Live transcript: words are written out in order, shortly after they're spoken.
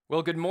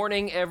Well, good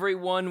morning,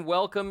 everyone.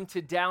 Welcome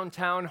to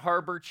Downtown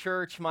Harbor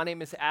Church. My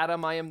name is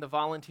Adam. I am the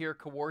volunteer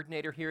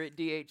coordinator here at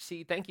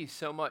DHC. Thank you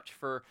so much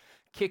for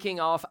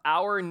kicking off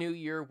our new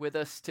year with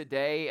us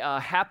today.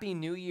 Happy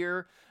New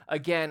Year.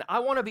 Again, I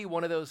want to be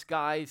one of those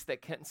guys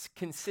that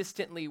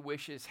consistently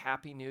wishes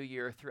Happy New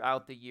Year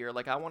throughout the year.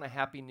 Like, I want a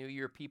Happy New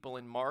Year people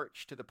in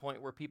March to the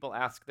point where people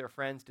ask their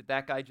friends, did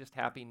that guy just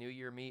Happy New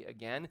Year me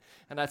again?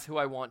 And that's who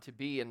I want to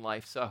be in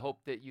life. So I hope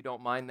that you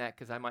don't mind that,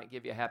 because I might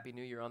give you a Happy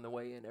New Year on the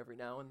way in every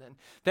now and then.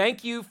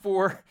 Thank you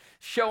for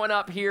showing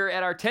up here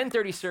at our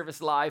 10:30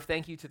 service live.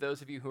 Thank you to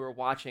those of you who are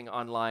watching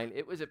online.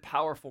 It was a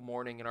powerful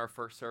morning in our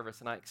first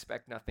service, and I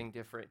expect nothing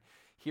different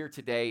here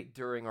today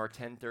during our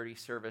 10:30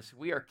 service.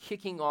 We are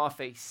kicking off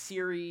a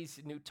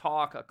series, new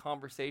talk, a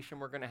conversation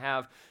we're going to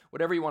have,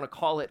 whatever you want to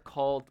call it,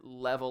 called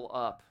Level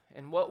Up.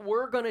 And what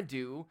we're going to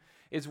do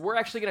is we're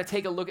actually going to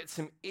take a look at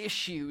some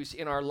issues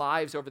in our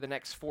lives over the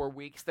next 4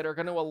 weeks that are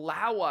going to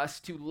allow us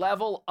to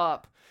level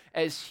up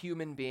as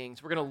human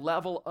beings. We're going to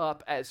level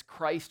up as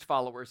Christ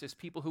followers, as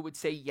people who would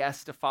say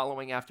yes to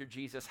following after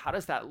Jesus. How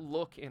does that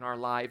look in our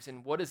lives?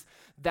 And what does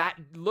that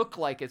look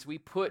like as we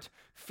put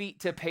feet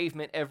to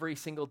pavement every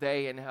single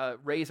day and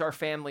raise our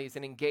families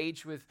and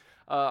engage with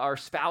our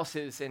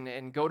spouses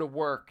and go to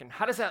work? And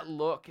how does that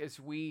look as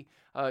we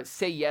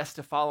say yes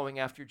to following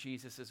after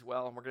Jesus as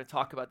well? And we're going to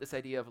talk about this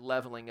idea of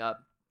leveling up.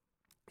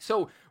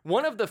 So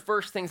one of the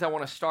first things I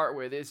want to start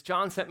with is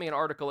John sent me an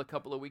article a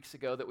couple of weeks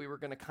ago that we were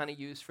going to kind of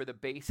use for the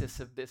basis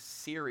of this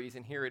series,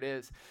 and here it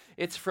is.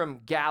 It's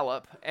from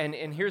Gallup, and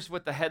here's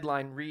what the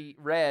headline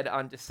read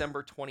on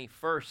December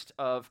 21st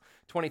of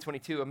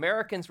 2022.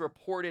 Americans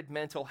reported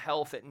mental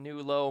health at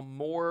new low,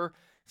 more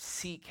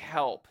seek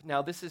help.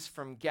 Now, this is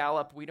from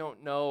Gallup. We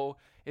don't know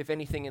if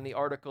anything in the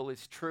article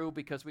is true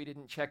because we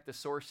didn't check the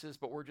sources,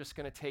 but we're just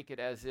going to take it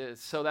as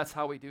is. So that's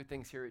how we do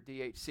things here at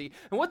DHC.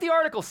 And what the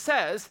article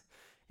says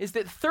is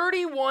that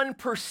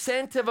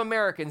 31% of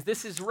Americans,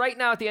 this is right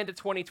now at the end of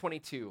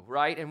 2022,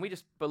 right? And we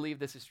just believe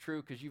this is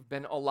true because you've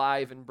been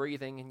alive and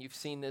breathing and you've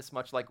seen this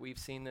much like we've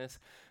seen this.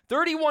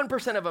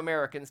 31% of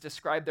Americans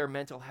describe their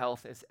mental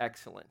health as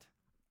excellent.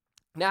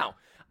 Now,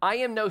 I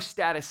am no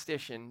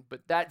statistician,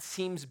 but that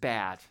seems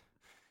bad.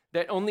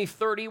 That only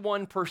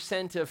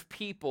 31% of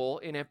people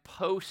in a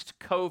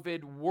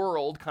post-COVID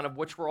world, kind of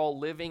which we're all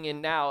living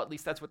in now, at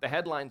least that's what the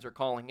headlines are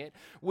calling it,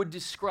 would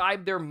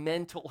describe their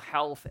mental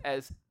health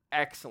as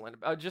excellent.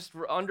 Just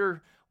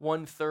under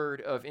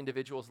 1/3 of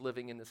individuals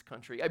living in this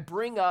country. I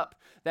bring up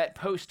that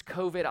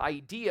post-COVID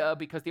idea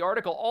because the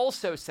article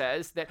also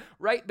says that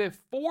right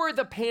before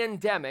the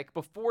pandemic,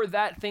 before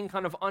that thing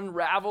kind of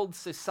unraveled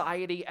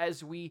society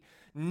as we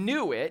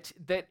knew it,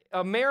 that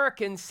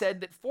Americans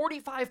said that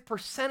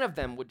 45% of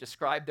them would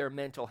describe their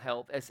mental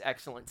health as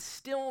excellent.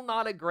 Still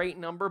not a great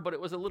number, but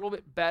it was a little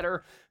bit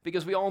better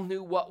because we all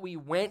knew what we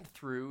went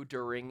through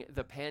during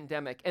the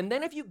pandemic. And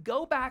then if you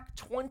go back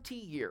 20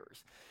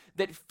 years,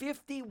 that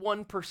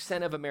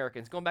 51% of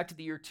Americans, going back to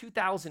the year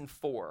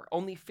 2004,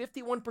 only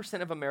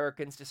 51% of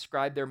Americans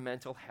describe their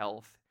mental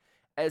health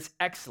as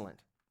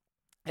excellent.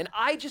 And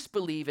I just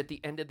believe at the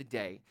end of the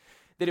day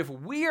that if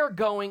we are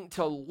going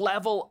to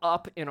level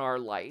up in our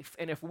life,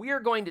 and if we are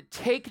going to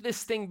take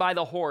this thing by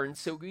the horns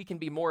so we can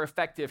be more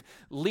effective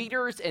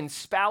leaders and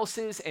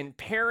spouses and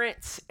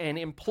parents and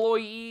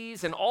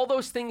employees and all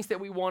those things that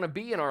we want to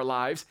be in our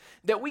lives,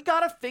 that we got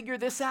to figure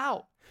this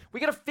out. We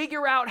got to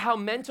figure out how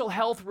mental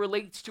health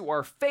relates to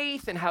our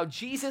faith and how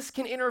Jesus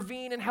can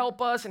intervene and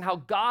help us and how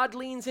God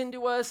leans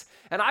into us.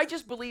 And I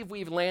just believe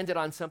we've landed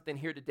on something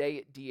here today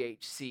at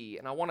DHC,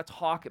 and I want to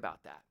talk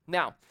about that.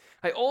 Now,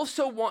 I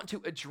also want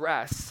to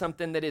address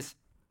something that is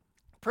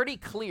pretty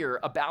clear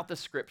about the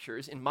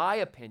scriptures, in my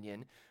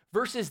opinion,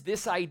 versus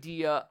this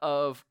idea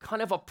of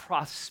kind of a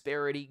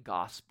prosperity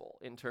gospel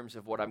in terms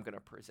of what I'm going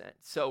to present.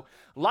 So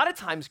a lot of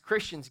times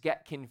Christians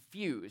get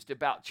confused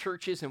about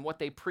churches and what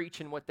they preach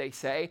and what they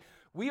say.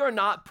 We are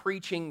not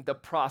preaching the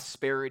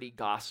prosperity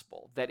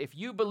gospel, that if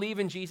you believe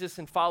in Jesus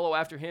and follow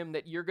after him,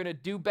 that you're going to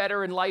do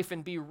better in life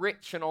and be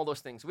rich and all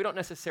those things. We don't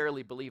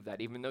necessarily believe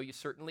that, even though you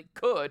certainly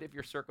could if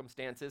your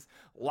circumstances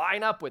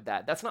line up with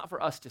that. That's not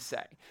for us to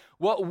say.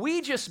 What we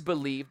just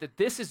believe that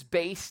this is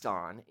based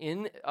on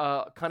in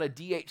kind of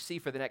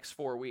DHC for the next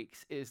 4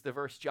 weeks is the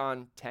verse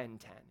John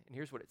 10:10. And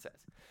here's what it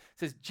says. It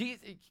says, Jesus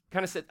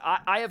kind of said,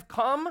 I have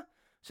come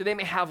so they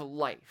may have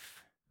life.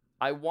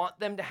 I want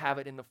them to have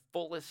it in the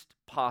fullest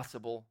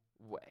possible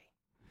way.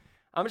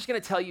 I'm just going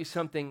to tell you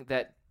something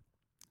that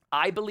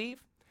I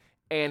believe,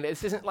 and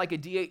this isn't like a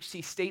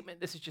DHC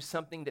statement. This is just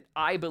something that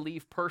I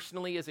believe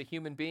personally as a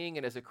human being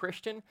and as a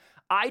Christian.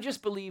 I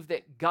just believe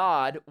that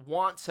God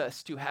wants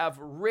us to have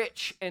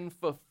rich and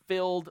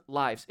fulfilled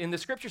lives. And the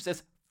scripture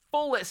says,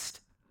 fullest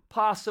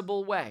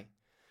possible way.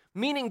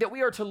 Meaning that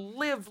we are to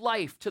live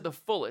life to the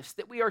fullest,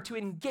 that we are to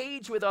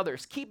engage with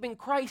others, keeping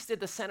Christ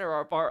at the center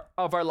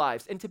of our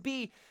lives, and to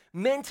be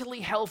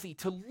mentally healthy,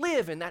 to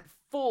live in that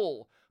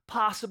full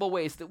possible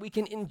ways that we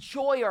can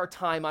enjoy our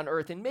time on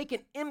earth and make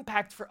an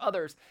impact for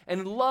others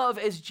and love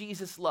as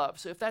Jesus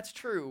loves. So if that's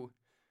true,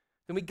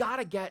 then we got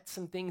to get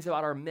some things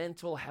about our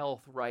mental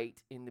health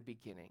right in the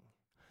beginning.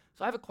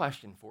 So I have a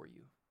question for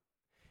you.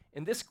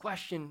 And this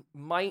question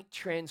might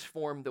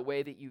transform the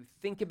way that you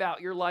think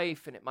about your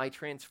life, and it might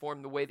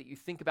transform the way that you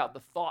think about the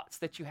thoughts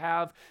that you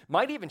have,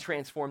 might even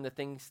transform the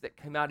things that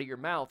come out of your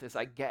mouth as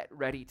I get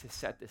ready to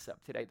set this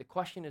up today. The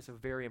question is a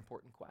very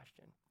important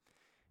question.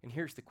 And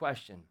here's the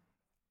question.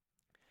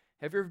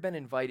 Have you ever been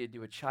invited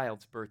to a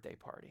child's birthday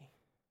party?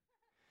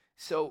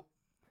 So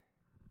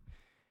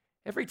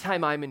every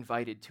time I'm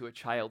invited to a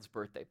child's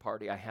birthday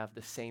party, I have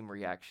the same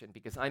reaction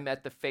because I'm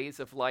at the phase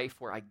of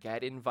life where I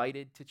get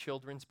invited to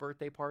children's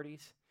birthday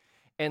parties.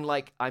 And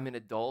like, I'm an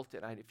adult,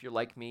 and if you're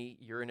like me,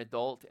 you're an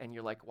adult, and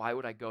you're like, why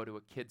would I go to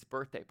a kid's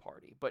birthday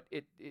party? But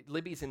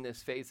Libby's in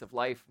this phase of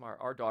life,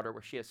 our daughter,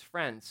 where she has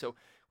friends, so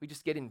we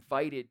just get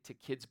invited to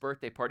kids'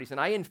 birthday parties. And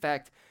I, in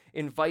fact,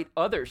 invite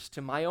others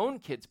to my own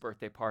kid's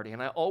birthday party,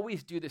 and I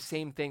always do the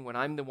same thing when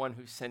I'm the one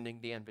who's sending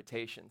the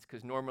invitations,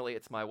 because normally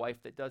it's my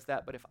wife that does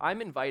that. But if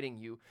I'm inviting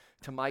you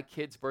to my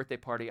kid's birthday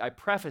party, I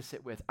preface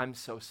it with, I'm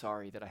so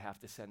sorry that I have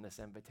to send this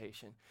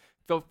invitation.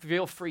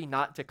 Feel free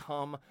not to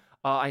come.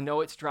 I know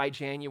it's dry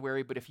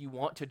January, but if you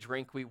want to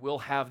drink, we will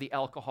have the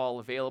alcohol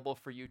available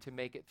for you to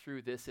make it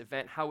through this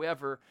event.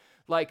 However,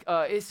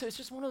 it's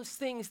just one of those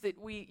things that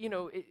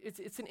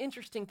it's an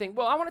interesting thing.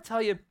 Well, I want to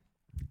tell you,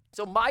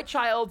 so my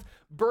child's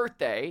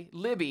birthday,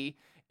 Libby,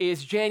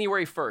 is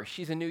January 1st.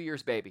 She's a New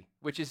Year's baby,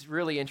 which is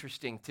really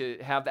interesting to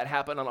have that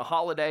happen on a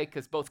holiday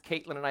because both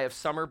Caitlin and I have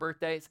summer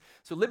birthdays.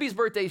 So Libby's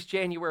birthday is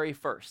January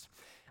 1st.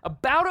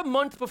 About a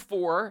month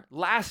before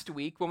last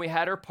week when we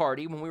had our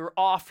party, when we were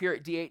off here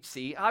at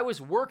DHC, I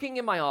was working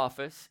in my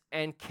office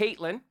and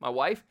Caitlin, my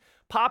wife,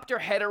 popped her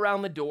head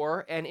around the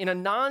door and in a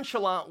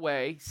nonchalant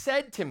way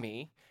said to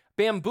me,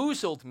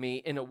 bamboozled me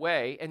in a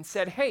way and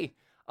said, hey,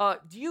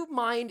 do you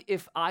mind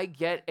if I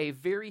get a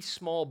very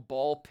small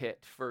ball pit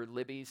for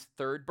Libby's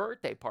third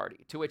birthday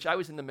party? To which I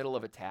was in the middle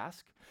of a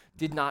task,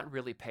 did not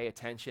really pay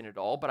attention at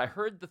all, but I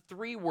heard the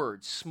three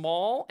words,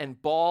 small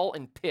and ball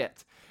and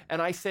pit.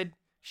 And I said,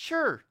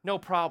 sure, no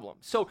problem.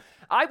 So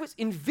I was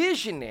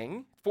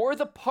envisioning for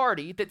the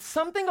party that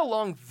something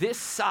along this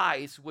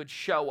size would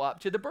show up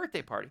to the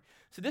birthday party.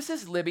 So this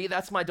is Libby,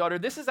 that's my daughter.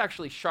 This is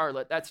actually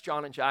Charlotte, that's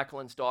John and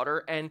Jacqueline's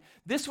daughter. And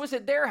this was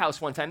at their house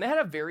one time. They had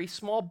a very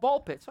small ball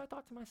pit. So I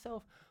thought to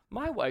myself,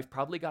 my wife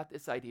probably got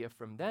this idea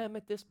from them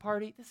at this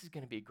party. This is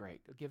going to be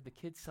great. It'll give the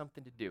kids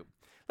something to do.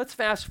 Let's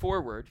fast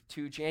forward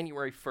to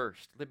January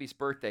 1st, Libby's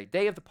birthday,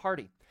 day of the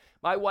party.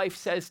 My wife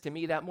says to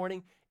me that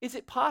morning, is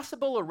it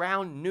possible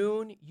around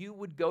noon you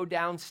would go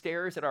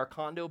downstairs at our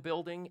condo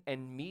building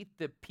and meet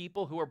the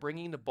people who are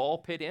bringing the ball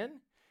pit in?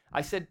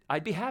 I said,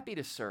 I'd be happy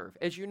to serve.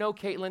 As you know,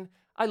 Caitlin,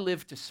 I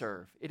live to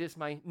serve. It is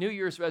my New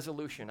Year's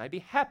resolution. I'd be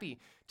happy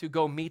to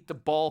go meet the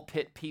ball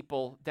pit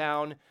people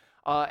down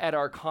at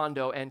our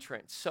condo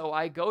entrance. So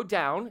I go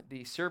down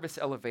the service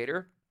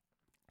elevator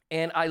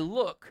and I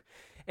look,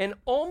 and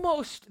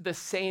almost the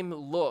same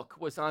look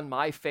was on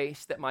my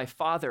face that my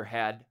father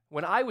had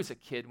when I was a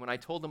kid, when I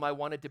told him I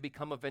wanted to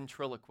become a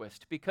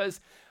ventriloquist. Because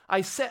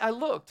I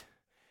looked,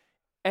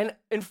 and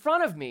in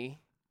front of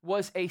me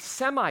was a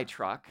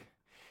semi-truck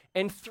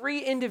and three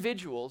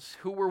individuals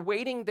who were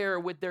waiting there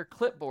with their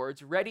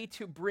clipboards ready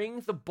to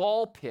bring the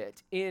ball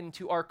pit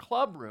into our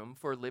club room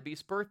for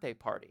Libby's birthday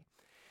party.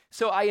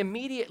 So I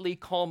immediately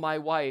call my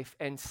wife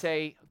and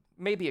say,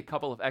 maybe a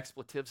couple of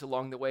expletives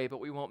along the way, but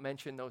we won't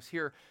mention those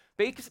here.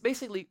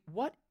 Basically,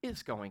 what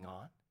is going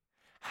on?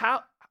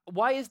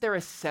 Why is there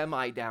a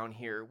semi down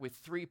here with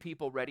three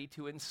people ready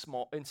to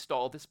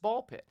install this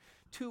ball pit?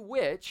 To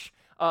which,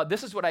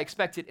 this is what I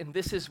expected, and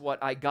this is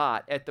what I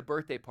got at the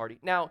birthday party.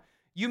 Now,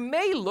 you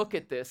may look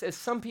at this, as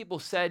some people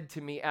said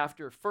to me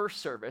after first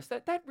service,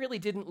 that really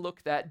didn't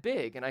look that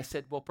big. And I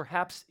said, well,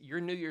 perhaps your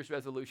New Year's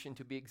resolution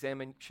should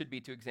be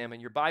to examine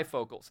your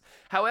bifocals.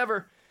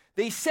 However,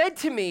 they said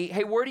to me,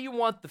 hey, where do you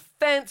want the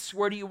fence?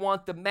 Where do you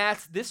want the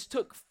mats? This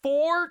took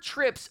 4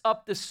 trips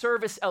up the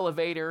service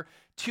elevator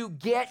to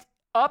get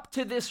up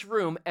to this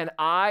room, and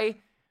I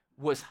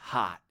was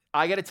hot.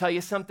 I got to tell you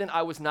something.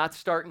 I was not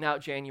starting out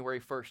January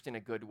 1st in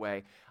a good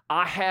way.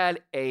 I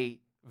had a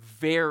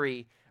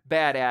very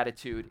bad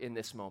attitude in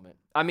this moment.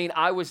 I mean,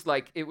 I was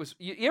like,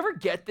 you ever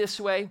get this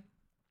way?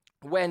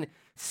 When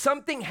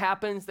something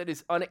happens that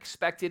is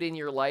unexpected in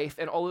your life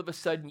and all of a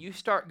sudden you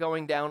start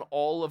going down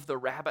all of the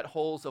rabbit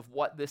holes of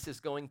what this is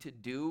going to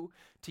do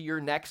to your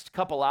next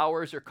couple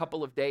hours or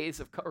couple of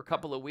days or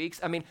couple of weeks.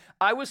 I mean,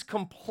 I was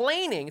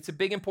complaining. It's a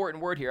big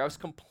important word here. I was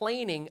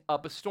complaining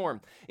up a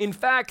storm. In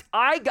fact,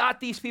 I got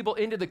these people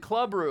into the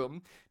club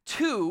room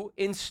to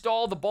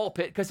install the ball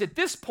pit because at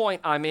this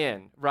point I'm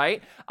in,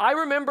 right? I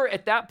remember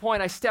at that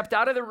point I stepped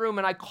out of the room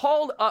and I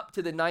called up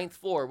to the 9th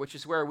floor, which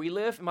is where we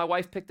live, and my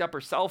wife picked up her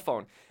cell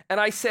phone.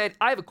 And I said,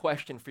 I have a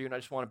question for you, and I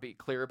just want to be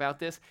clear about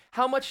this.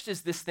 How much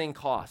does this thing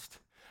cost?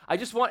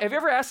 Have you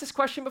ever asked this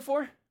question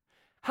before?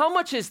 How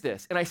much is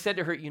this? And I said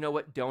to her, you know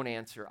what? Don't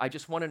answer. I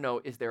just want to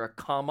know, is there a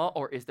comma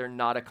or is there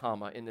not a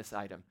comma in this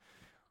item?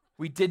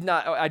 We did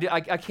not,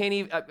 I can't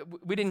even,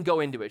 we didn't go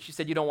into it. She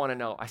said, you don't want to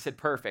know. I said,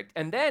 perfect.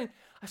 And then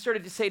I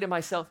started to say to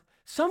myself,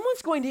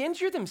 someone's going to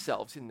injure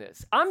themselves in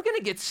this. I'm going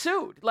to get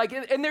sued.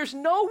 And there's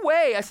no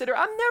way. I said,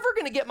 I'm never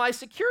going to get my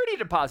security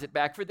deposit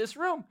back for this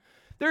room.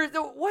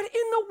 What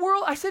in the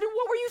world? I said,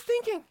 what were you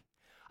thinking?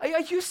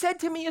 You said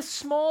to me a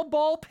small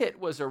ball pit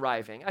was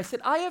arriving. I said,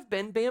 I have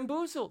been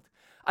bamboozled.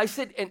 I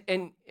said,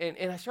 and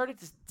I started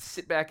to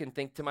sit back and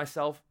think to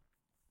myself,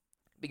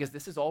 because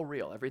this is all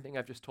real. Everything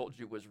I've just told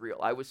you was real.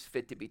 I was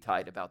fit to be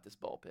tied about this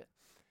ball pit.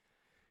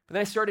 But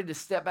then I started to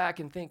step back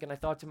and think, and I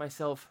thought to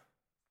myself,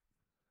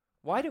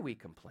 why do we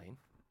complain?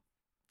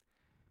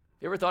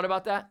 You ever thought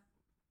about that?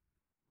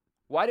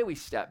 Why do we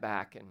step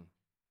back and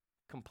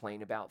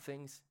complain about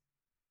things?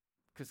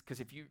 Because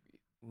if you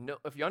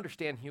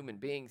understand human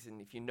beings,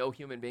 and if you know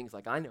human beings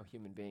like I know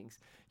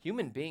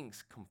human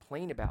beings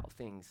complain about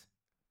things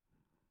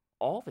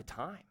all the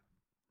time.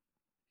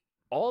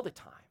 All the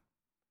time.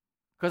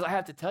 Because I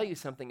have to tell you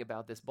something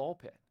about this ball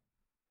pit.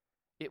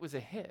 It was a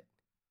hit.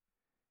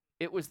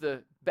 It was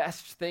the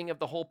best thing of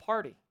the whole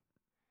party.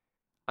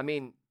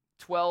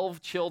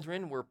 12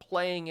 children were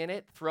playing in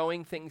it,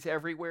 throwing things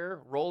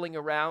everywhere, rolling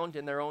around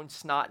in their own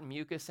snot and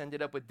mucus,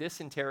 ended up with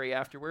dysentery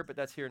afterward, but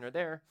that's here nor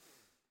there.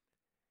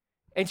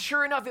 And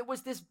sure enough, it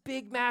was this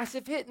big,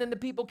 massive hit, and then the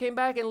people came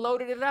back and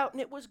loaded it out,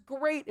 and it was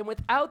great. And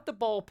without the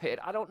ball pit,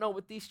 I don't know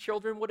what these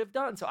children would have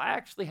done, so I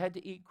actually had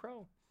to eat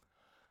crow.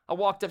 I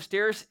walked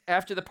upstairs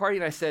after the party,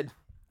 and I said,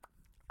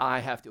 I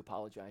have to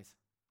apologize,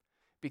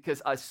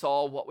 because I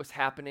saw what was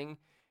happening.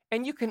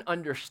 And you can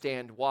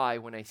understand why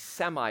when a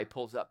semi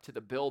pulls up to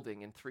the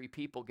building and 3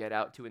 people get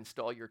out to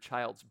install your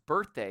child's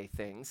birthday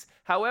things.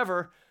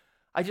 However,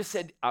 I just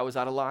said I was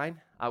out of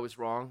line, I was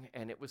wrong,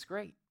 and it was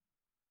great.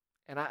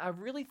 And I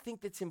really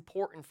think that's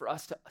important for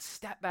us to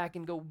step back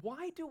and go,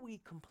 why do we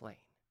complain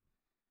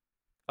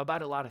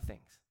about a lot of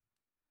things?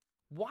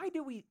 Why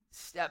do we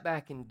step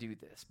back and do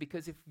this?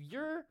 Because if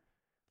you're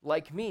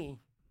like me,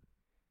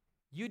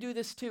 you do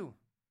this too.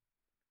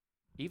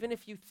 Even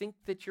if you think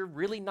that you're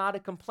really not a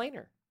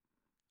complainer.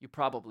 You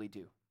probably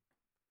do.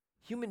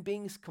 Human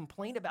beings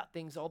complain about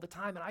things all the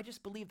time, and I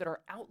just believe that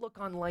our outlook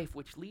on life,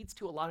 which leads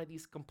to a lot of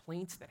these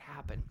complaints that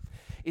happen,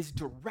 is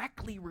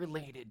directly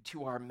related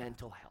to our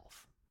mental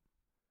health.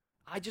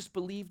 I just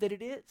believe that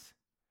it is.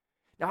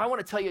 Now, I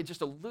want to tell you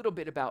just a little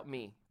bit about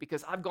me,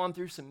 because I've gone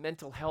through some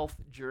mental health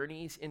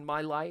journeys in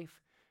my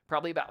life,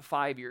 probably about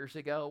 5 years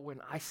ago, when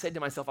I said to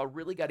myself, I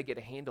really got to get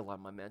a handle on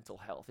my mental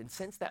health. And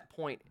since that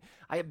point,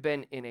 I have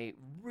been in a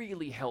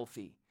really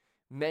healthy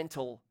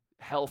mental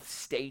health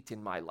state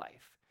in my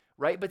life,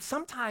 right? But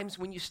sometimes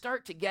when you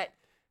start to get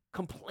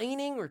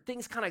complaining or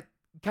things kind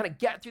of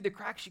get through the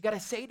cracks, you got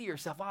to say to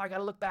yourself, I got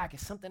to look back.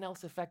 Is something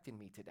else affecting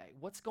me today?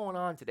 What's going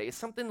on today? Is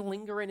something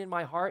lingering in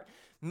my heart?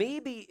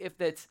 Maybe if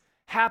that's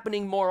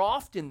happening more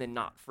often than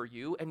not for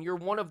you, and you're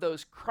one of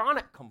those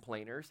chronic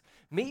complainers,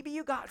 maybe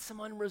you got some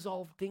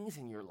unresolved things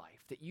in your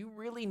life that you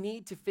really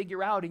need to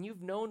figure out, and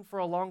you've known for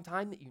a long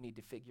time that you need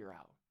to figure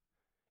out.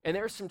 And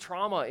there's some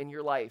trauma in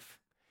your life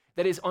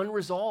that is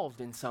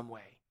unresolved in some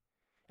way.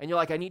 And you're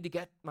like, I need to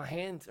get my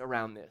hands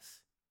around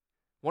this.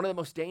 One of the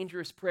most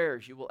dangerous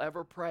prayers you will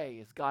ever pray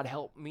is, God,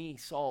 help me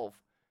solve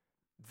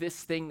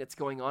this thing that's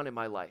going on in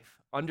my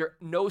life. Under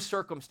no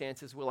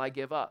circumstances will I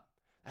give up.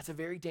 That's a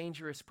very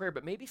dangerous prayer,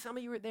 but maybe some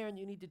of you are there and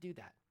you need to do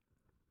that.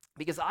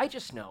 Because I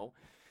just know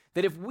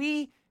that if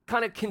we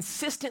kind of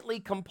consistently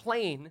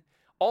complain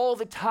all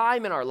the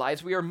time in our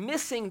lives, we are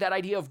missing that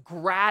idea of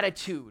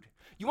gratitude.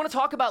 You want to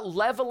talk about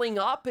leveling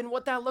up and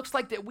what that looks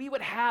like? That we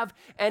would have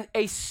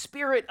a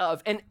spirit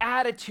of, an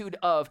attitude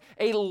of,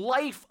 a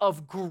life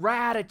of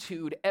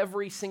gratitude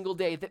every single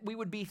day. That we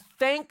would be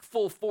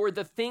thankful for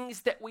the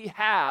things that we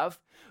have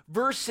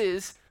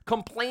versus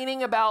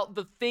complaining about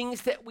the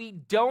things that we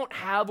don't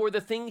have or the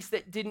things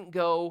that didn't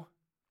go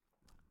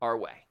our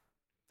way.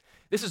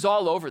 This is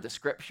all over the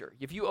scripture.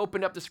 If you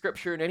opened up the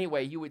scripture in any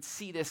way, you would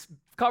see this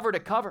cover to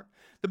cover.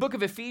 The book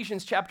of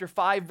Ephesians chapter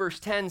 5 verse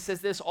 10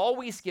 says this,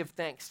 always give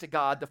thanks to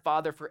God the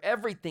Father for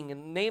everything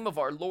in the name of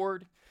our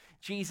Lord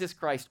Jesus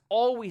Christ.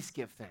 Always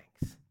give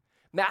thanks.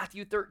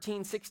 Matthew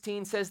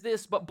 13:16 says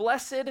this, but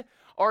blessed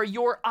are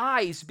your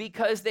eyes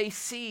because they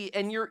see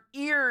and your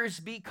ears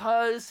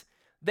because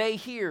they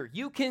hear.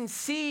 You can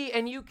see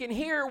and you can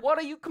hear. What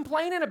are you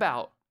complaining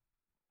about?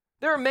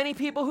 There are many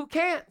people who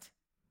can't.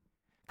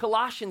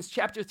 Colossians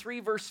chapter 3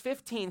 verse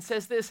 15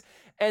 says this,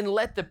 and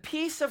let the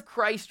peace of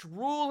Christ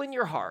rule in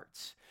your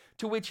hearts,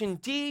 to which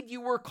indeed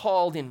you were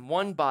called in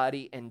one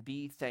body, and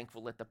be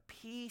thankful. Let the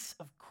peace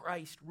of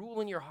Christ rule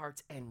in your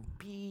hearts and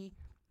be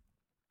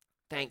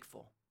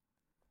thankful.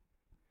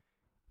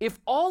 If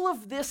all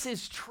of this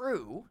is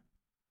true,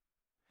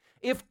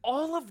 if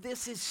all of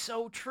this is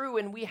so true,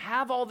 and we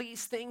have all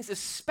these things,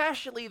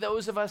 especially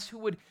those of us who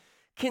would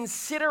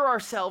consider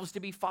ourselves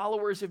to be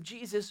followers of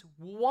Jesus,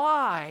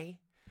 why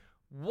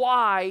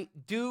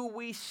do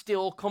we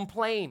still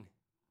complain?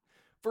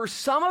 For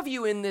some of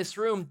you in this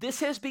room,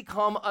 this has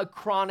become a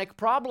chronic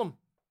problem.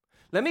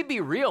 Let me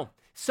be real.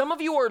 Some of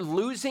you are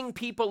losing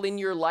people in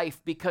your life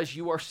because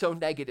you are so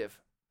negative.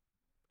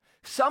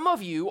 Some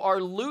of you are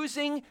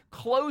losing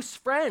close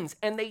friends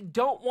and they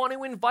don't want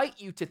to invite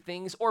you to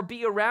things or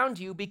be around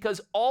you because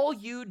all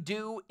you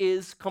do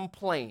is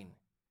complain.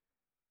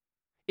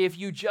 If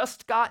you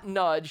just got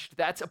nudged,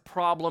 that's a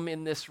problem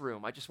in this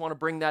room. I just want to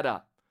bring that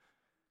up.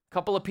 A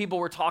couple of people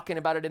were talking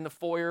about it in the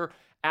foyer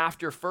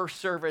after first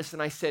service,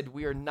 and I said,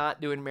 we are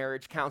not doing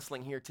marriage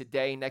counseling here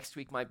today. Next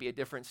week might be a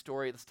different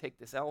story. Let's take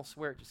this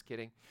elsewhere. Just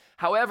kidding.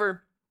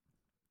 However,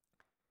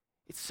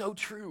 it's so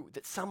true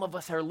that some of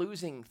us are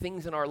losing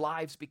things in our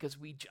lives because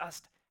we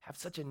just have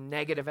such a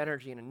negative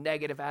energy and a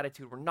negative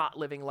attitude. We're not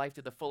living life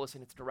to the fullest,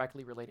 and it's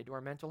directly related to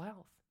our mental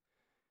health.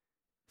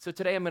 So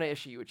today I'm going to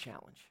issue you a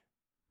challenge.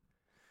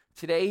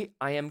 Today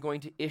I am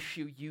going to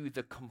issue you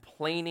the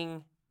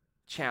complaining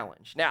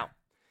challenge. Now,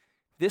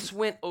 this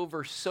went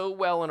over so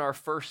well in our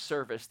first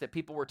service that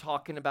people were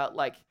talking about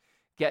like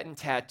getting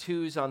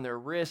tattoos on their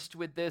wrist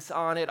with this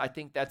on it. I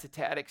think that's a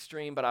tad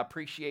extreme, but I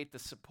appreciate the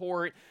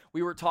support.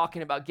 We were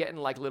talking about getting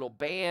like little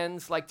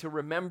bands, like to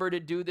remember to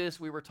do this.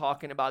 We were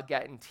talking about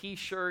getting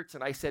t-shirts,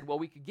 and I said, well,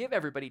 we could give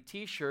everybody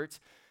t-shirts,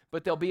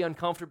 but they'll be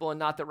uncomfortable and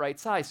not the right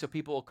size, so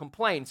people will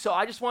complain. So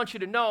I just want you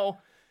to know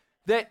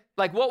that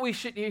like what we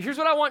should, here's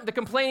what I want, the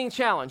complaining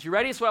challenge. You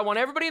ready? So I want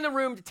everybody in the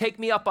room to take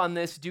me up on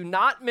this. Do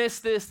not miss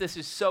this. This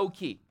is so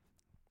key.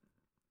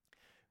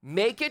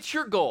 Make it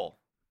your goal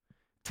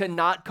to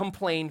not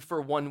complain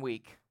for 1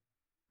 week.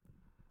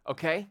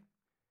 Okay?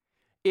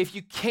 If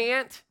you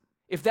can't,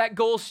 if that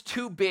goal's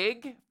too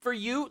big for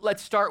you,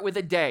 let's start with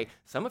a day.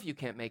 Some of you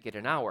can't make it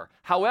an hour.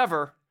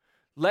 However,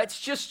 let's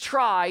just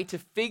try to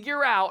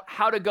figure out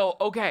how to go,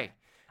 okay,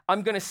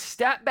 I'm going to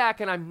step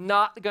back and I'm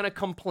not going to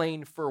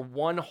complain for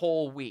 1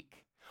 whole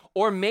week.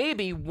 Or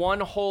maybe 1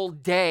 whole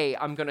day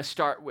I'm going to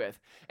start with.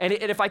 And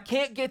if I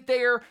can't get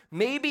there,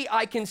 maybe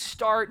I can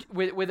start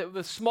with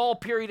a small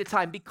period of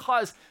time,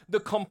 because the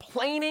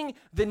complaining,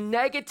 the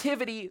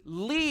negativity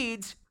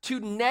leads to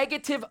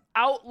negative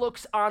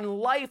outlooks on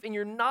life, and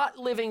you're not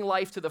living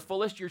life to the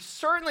fullest. You're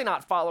certainly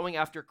not following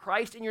after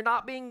Christ, and you're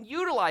not being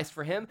utilized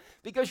for him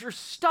because you're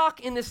stuck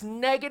in this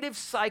negative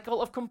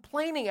cycle of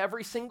complaining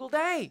every single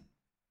day.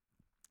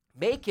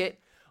 Make it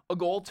a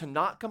goal to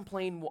not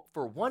complain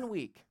for 1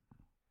 week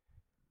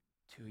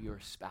to your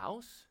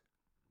spouse.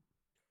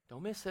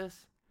 Don't miss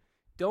this.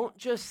 Don't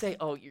just say,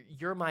 oh,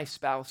 you're my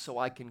spouse, so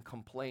I can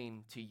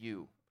complain to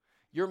you.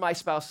 You're my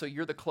spouse, so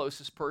you're the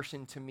closest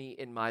person to me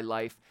in my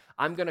life.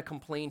 I'm going to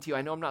complain to you.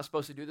 I know I'm not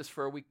supposed to do this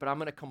for a week, but I'm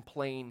going to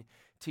complain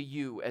to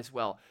you as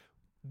well.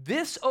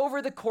 This,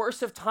 over the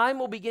course of time,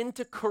 will begin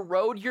to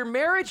corrode your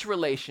marriage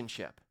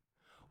relationship.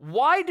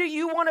 Why do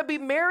you want to be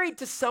married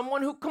to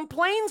someone who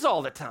complains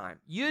all the time?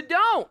 You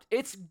don't.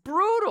 It's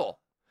brutal.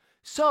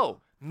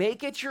 So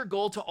make it your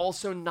goal to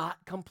also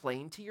not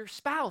complain to your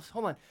spouse.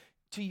 Hold on.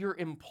 To your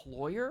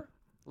employer.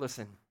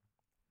 Listen,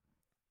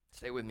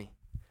 stay with me.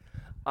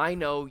 I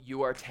know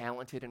you are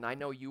talented, and I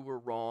know you were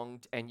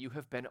wronged and you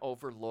have been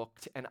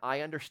overlooked, and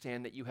I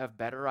understand that you have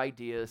better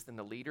ideas than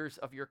the leaders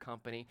of your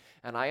company,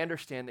 and I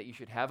understand that you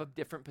should have a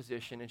different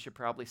position and should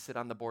probably sit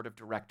on the board of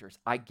directors.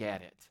 I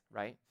get it,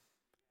 right?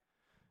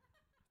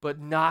 But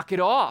knock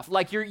it off.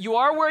 Like you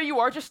are where you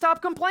are. Just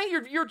stop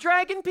complaining. You're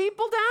dragging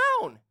people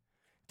down.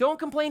 Don't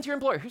complain to your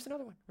employer. Here's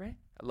another one, right?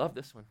 I love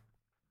this one.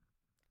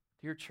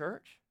 To your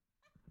church.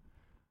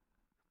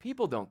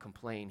 People don't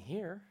complain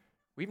here.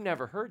 We've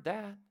never heard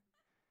that.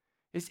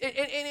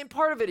 And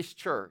part of it is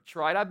church,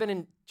 right? I've been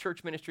in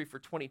church ministry for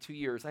 22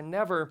 years. I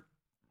never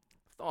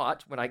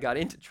thought when I got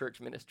into church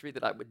ministry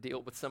that I would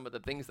deal with some of the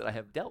things that I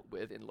have dealt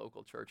with in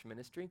local church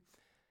ministry.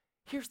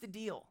 Here's the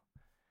deal.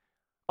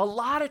 A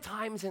lot of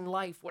times in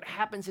life, what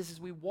happens is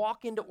we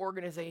walk into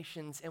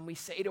organizations and we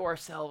say to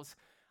ourselves,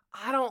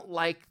 I don't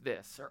like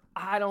this, or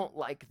I don't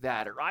like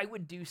that, or I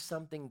would do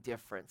something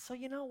different. So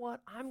you know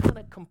what? I'm going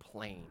to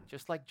complain,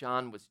 just like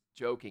John was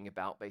joking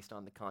about based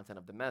on the content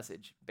of the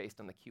message, based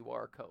on the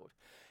QR code.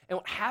 And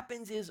what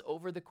happens is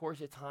over the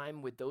course of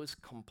time with those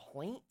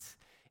complaints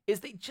is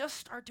they just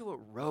start to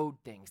erode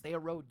things. They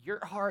erode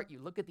your heart. You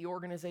look at the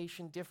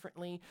organization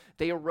differently.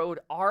 They erode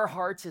our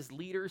hearts as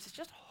leaders. It's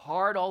just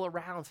hard all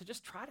around. So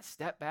just try to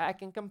step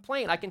back and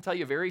complain. I can tell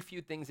you very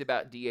few things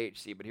about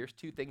DHC, but here's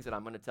 2 things that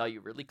I'm going to tell you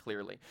really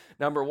clearly.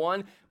 Number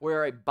 1,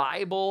 we're a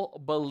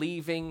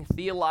Bible-believing,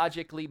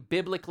 theologically,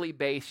 biblically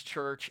based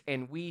church,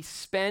 and we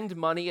spend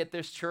money at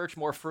this church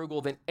more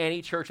frugal than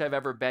any church I've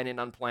ever been in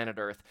on planet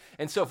Earth.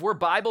 And so if we're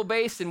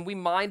Bible-based and we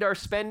mind our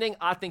spending,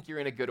 I think you're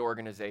in a good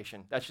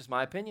organization. That's just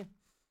my opinion.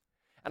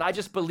 And I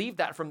just believe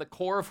that from the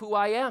core of who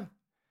I am.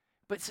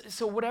 But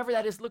so whatever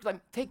that is, look like,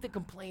 take the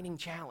complaining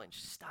challenge.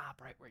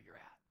 Stop right where you're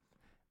at.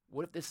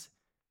 What if this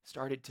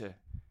started to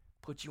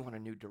put you on a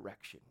new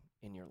direction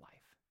in your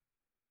life,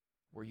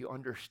 where you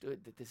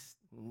understood that this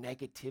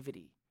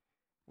negativity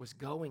was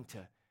going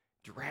to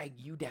drag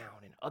you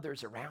down and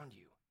others around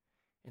you,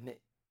 and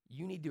that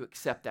you need to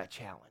accept that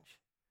challenge?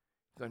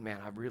 Going, man,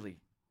 I really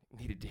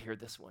needed to hear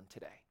this one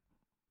today.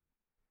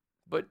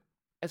 But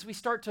as we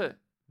start to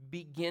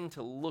begin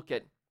to look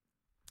at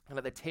kind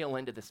of the tail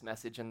end of this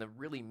message and the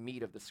really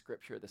meat of the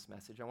scripture of this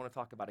message, I want to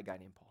talk about a guy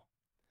named Paul.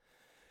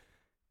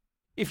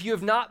 If you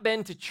have not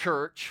been to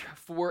church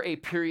for a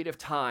period of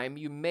time,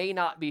 you may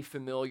not be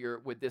familiar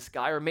with this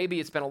guy, or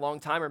maybe it's been a long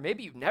time, or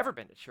maybe you've never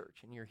been to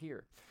church and you're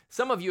here.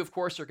 Some of you, of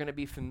course, are going to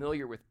be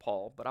familiar with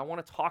Paul, but I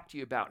want to talk to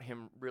you about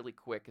him really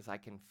quick as I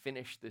can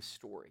finish this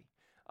story.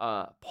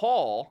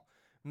 Paul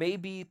may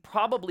be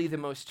probably the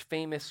most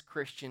famous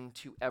Christian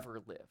to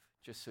ever live,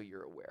 just so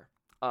you're aware.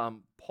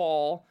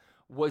 Paul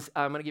was,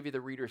 I'm going to give you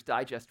the Reader's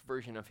Digest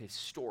version of his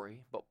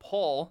story, but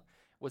Paul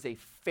was a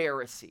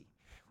Pharisee.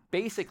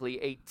 Basically,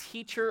 a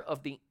teacher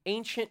of the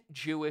ancient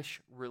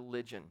Jewish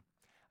religion,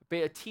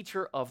 a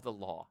teacher of the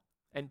law.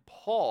 And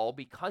Paul,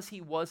 because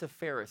he was a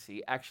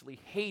Pharisee, actually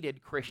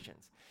hated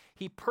Christians.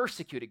 He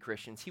persecuted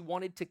Christians. He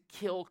wanted to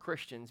kill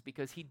Christians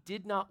because he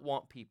did not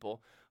want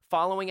people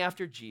following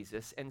after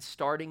Jesus and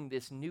starting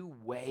this new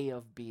way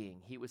of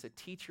being. He was a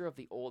teacher of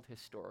the old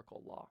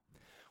historical law.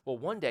 Well,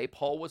 one day,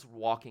 Paul was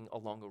walking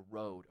along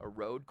a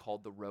road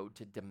called the road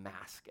to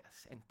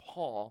Damascus. And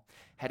Paul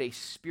had a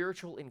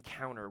spiritual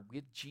encounter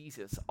with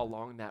Jesus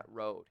along that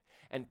road.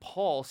 And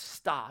Paul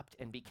stopped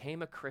and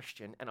became a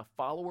Christian and a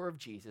follower of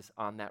Jesus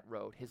on that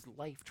road. His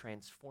life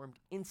transformed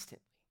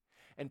instantly.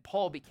 And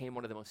Paul became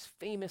one of the most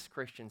famous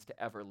Christians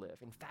to ever live.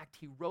 In fact,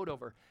 he wrote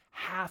over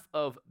half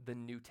of the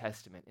New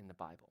Testament in the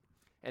Bible.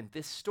 And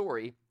this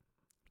story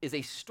is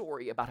a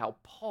story about how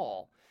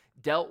Paul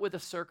dealt with a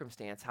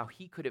circumstance, how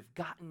he could have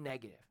gotten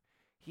negative.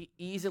 He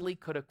easily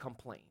could have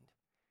complained.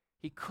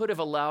 He could have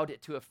allowed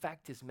it to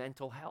affect his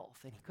mental health,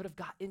 and he could have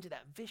got into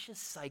that vicious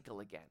cycle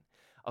again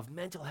of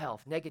mental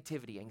health,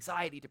 negativity,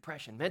 anxiety,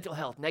 depression, mental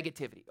health,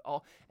 negativity,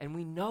 and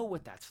we know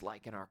what that's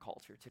like in our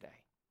culture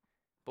today.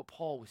 But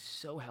Paul was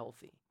so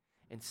healthy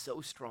and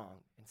so strong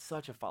and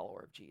such a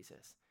follower of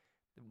Jesus.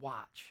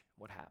 Watch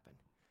what happened.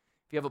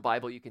 If you have a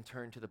Bible, you can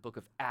turn to the book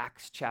of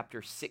Acts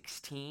chapter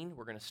 16.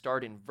 We're going to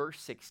start in verse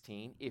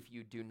 16. If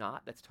you do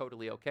not, that's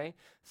totally okay.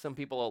 Some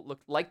people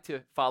like to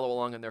follow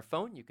along on their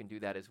phone. You can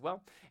do that as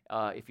well.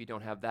 If you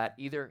don't have that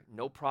either,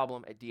 no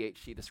problem. At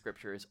DHC, the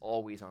scripture is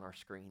always on our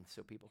screen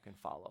so people can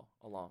follow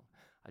along.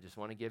 I just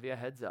want to give you a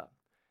heads up.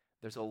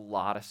 There's a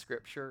lot of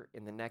scripture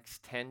in the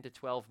next 10 to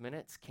 12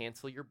 minutes.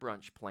 Cancel your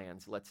brunch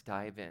plans. Let's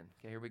dive in.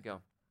 Okay, here we go.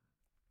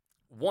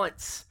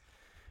 Once,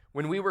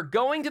 when we were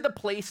going to the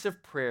place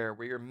of prayer,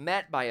 we were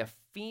met by a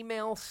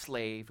female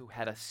slave who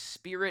had a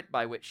spirit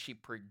by which she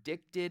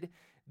predicted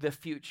the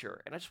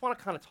future. And I just want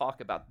to kind of talk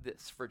about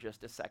this for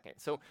just a second.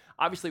 So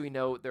obviously we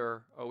know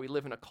we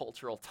live in a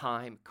cultural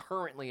time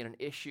currently in an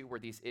issue where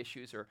these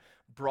issues are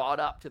brought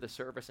up to the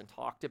surface and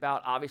talked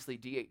about. Obviously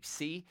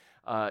DHC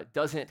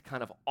doesn't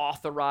kind of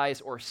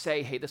authorize or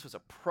say, hey, this was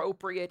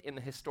appropriate in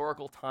the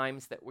historical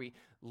times that we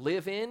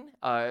live in,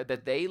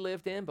 that they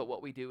lived in, but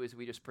what we do is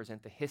we just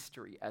present the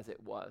history as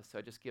it was. So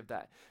I just give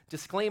that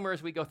disclaimer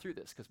as we go through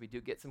this because we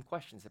do get some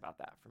questions about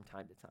that from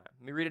time to time.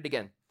 Let me read it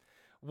again.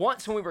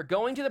 Once, when we were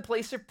going to the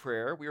place of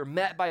prayer, we were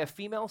met by a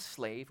female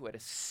slave who had a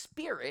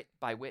spirit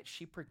by which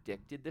she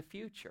predicted the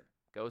future.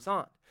 Goes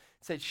on.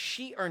 It says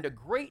she earned a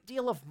great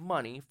deal of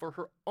money for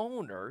her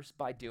owners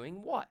by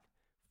doing what?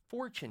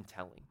 Fortune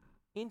telling.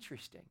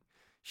 Interesting.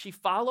 She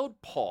followed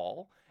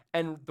Paul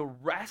and the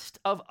rest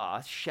of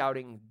us,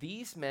 shouting,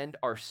 "These men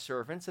are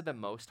servants of the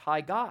Most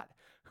High God,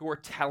 who are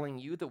telling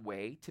you the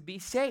way to be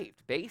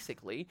saved."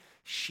 Basically,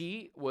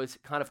 she was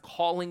kind of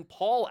calling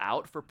Paul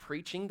out for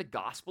preaching the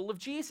gospel of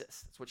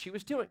Jesus. That's what she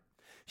was doing.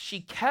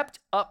 She kept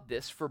up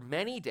this for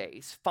many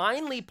days.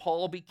 Finally,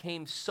 Paul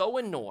became so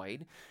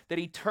annoyed that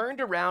he turned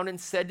around and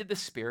said to the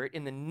spirit,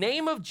 "In the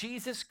name of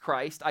Jesus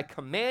Christ, I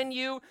command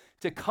you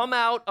to come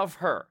out of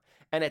her."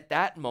 And at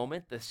that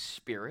moment, the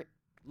spirit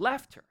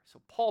left her.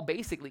 So Paul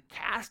basically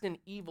cast an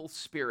evil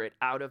spirit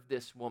out of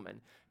this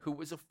woman who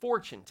was a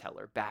fortune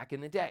teller back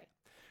in the day.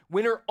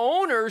 When her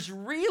owners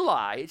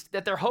realized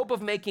that their hope of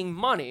making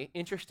money,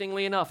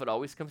 interestingly enough, it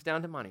always comes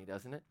down to money,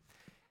 doesn't it?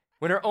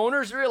 When her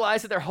owners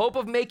realized that their hope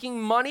of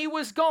making money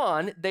was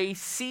gone, they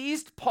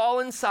seized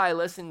Paul and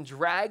Silas and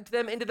dragged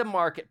them into the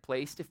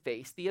marketplace to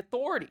face the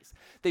authorities.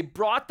 They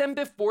brought them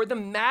before the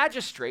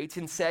magistrates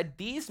and said,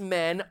 "These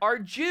men are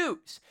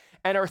Jews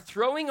and are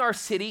throwing our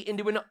city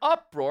into an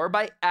uproar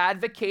by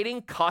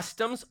advocating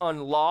customs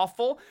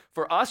unlawful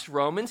for us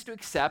Romans to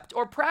accept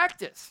or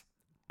practice."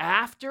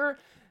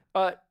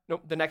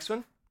 The next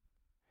one.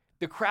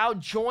 The crowd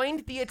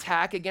joined the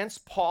attack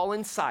against Paul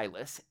and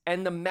Silas,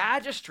 and the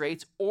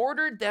magistrates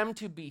ordered them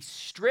to be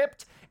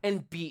stripped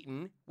and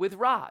beaten with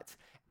rods.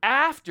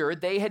 After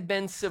they had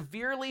been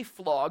severely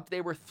flogged,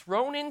 they were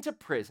thrown into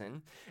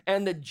prison,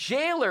 and the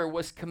jailer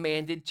was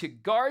commanded to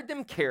guard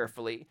them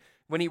carefully.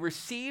 When he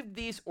received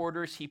these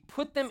orders, he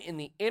put them in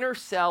the inner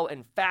cell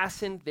and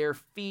fastened their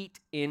feet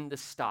in the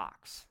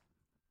stocks.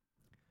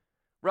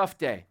 Rough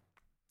day.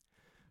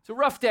 It's a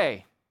rough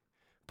day.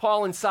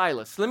 Paul and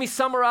Silas. Let me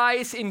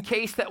summarize in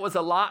case that was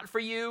a lot for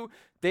you.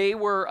 They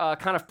were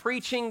kind of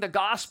preaching the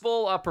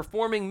gospel,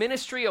 performing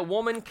ministry. A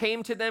woman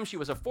came to them. She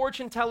was a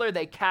fortune teller.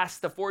 They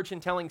cast the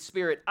fortune-telling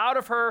spirit out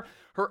of her.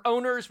 Her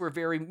owners were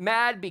very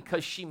mad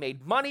because she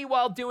made money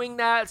while doing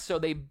that, so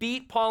they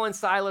beat Paul and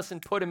Silas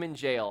and put them in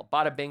jail.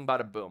 Bada bing,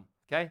 bada boom,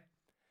 okay?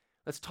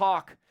 Let's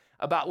talk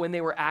about when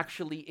they were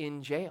actually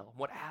in jail.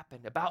 What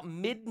happened? About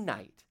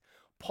midnight,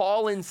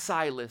 Paul and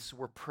Silas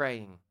were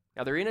praying.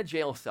 Now, they're in a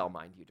jail cell,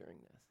 mind you, during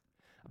this.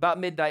 About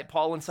midnight,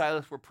 Paul and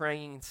Silas were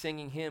praying and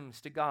singing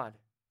hymns to God,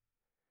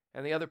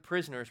 and the other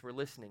prisoners were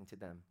listening to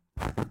them.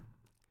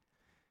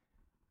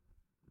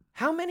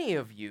 How many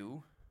of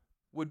you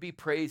would be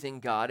praising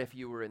God if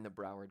you were in the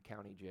Broward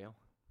County Jail?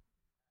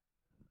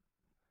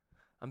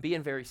 I'm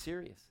being very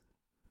serious.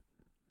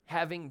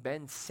 Having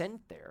been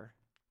sent there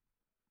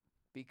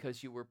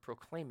because you were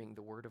proclaiming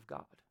the word of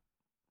God.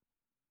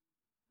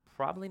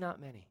 Probably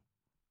not many.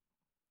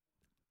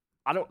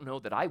 I don't know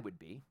that I would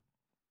be,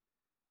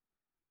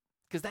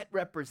 because that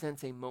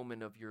represents a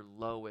moment of your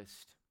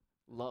lowest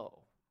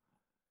low.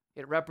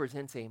 It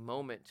represents a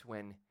moment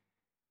when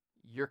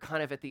you're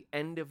kind of at the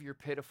end of your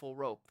pitiful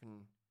rope,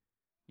 and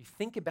you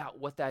think about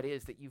what that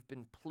is, that you've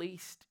been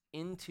placed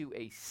into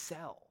a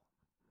cell.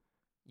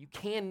 You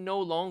can no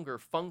longer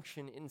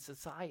function in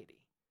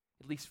society,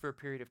 at least for a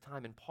period of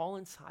time. And Paul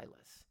and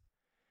Silas,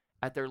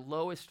 at their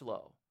lowest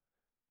low,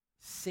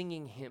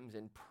 singing hymns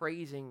and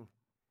praising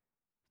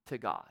to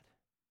God,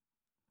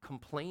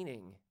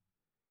 complaining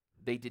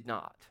they did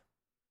not.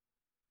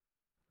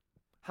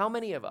 How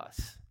many of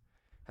us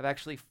have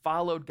actually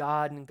followed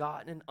God and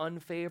gotten an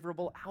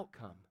unfavorable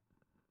outcome?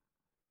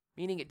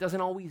 Meaning it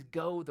doesn't always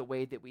go the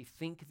way that we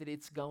think that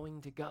it's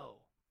going to go.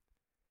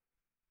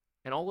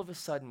 And all of a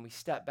sudden we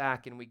step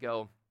back and we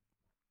go,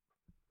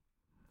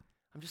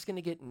 I'm just going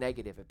to get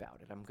negative about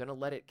it. I'm going to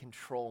let it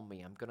control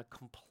me. I'm going to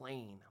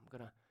complain. I'm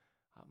going to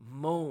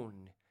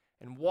moan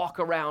and walk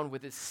around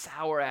with this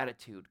sour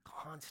attitude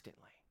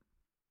constantly.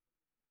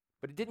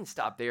 But it didn't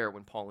stop there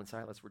when Paul and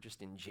Silas were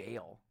just in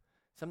jail.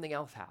 Something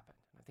else happened.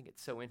 I think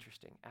it's so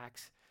interesting.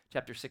 Acts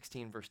chapter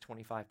 16, verse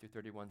 25 through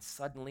 31.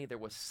 Suddenly there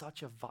was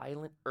such a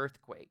violent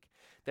earthquake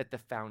that the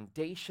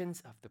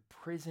foundations of the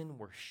prison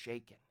were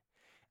shaken.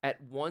 At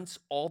once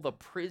all the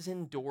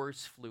prison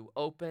doors flew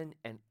open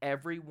and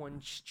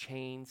everyone's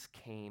chains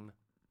came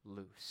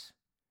loose.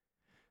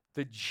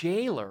 The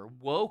jailer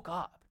woke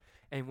up,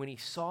 and when he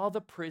saw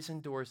the prison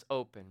doors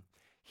open,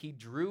 he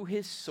drew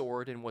his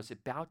sword and was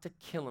about to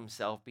kill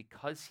himself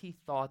because he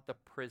thought the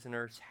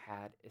prisoners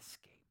had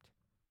escaped.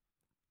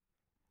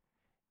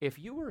 If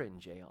you were in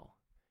jail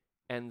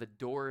and the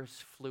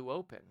doors flew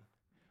open,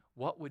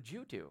 what would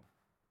you do?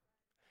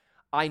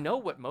 I know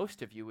what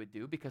most of you would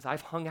do because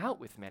I've hung out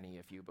with many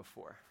of you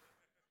before.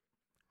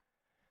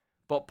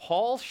 But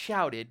Paul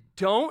shouted,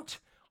 "Don't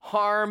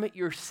harm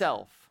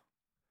yourself.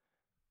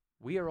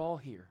 We are all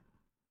here."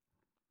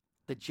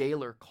 The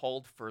jailer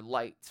called for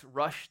lights,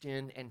 rushed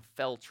in, and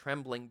fell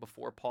trembling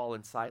before Paul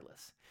and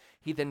Silas.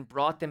 He then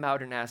brought them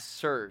out and asked,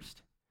 "Sirs,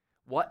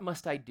 what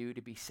must I do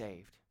to be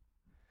saved?"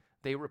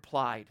 They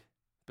replied,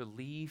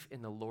 "Believe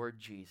in the Lord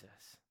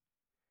Jesus,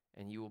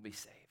 and you will be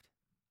saved,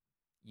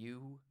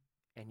 you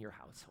and your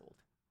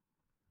household."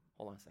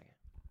 Hold on a second.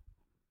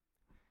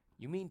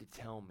 You mean to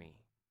tell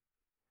me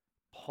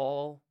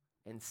Paul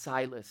and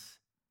Silas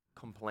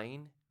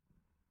complain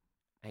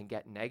and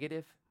get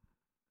negative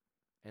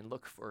and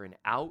look for an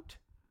out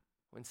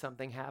when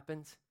something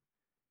happens,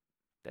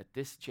 that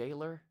this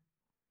jailer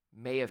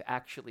may have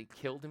actually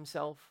killed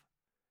himself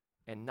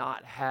and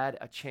not had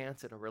a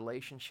chance at a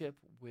relationship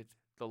with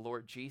the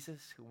Lord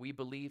Jesus, who we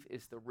believe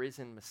is the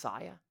risen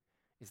Messiah?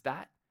 Is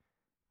that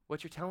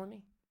what you're telling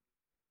me?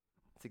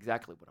 It's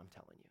exactly what I'm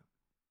telling you.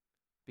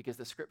 Because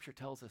the scripture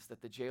tells us that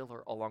the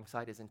jailer,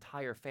 alongside his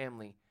entire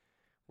family,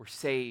 were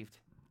saved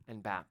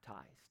and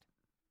baptized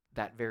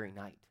that very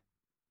night.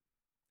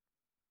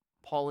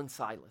 Paul and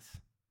Silas.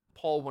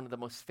 Paul, one of the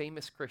most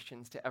famous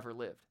Christians to ever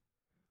live.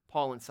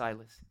 Paul and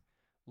Silas.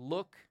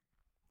 Look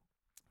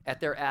at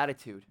their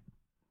attitude.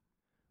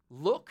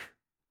 Look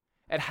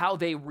at how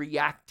they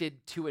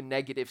reacted to a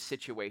negative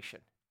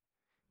situation.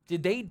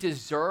 Did they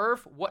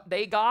deserve what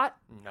they got?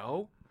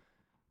 No.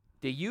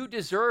 Do you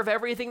deserve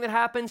everything that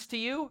happens to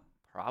you?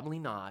 Probably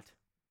not.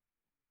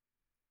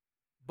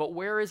 But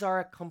where is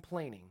our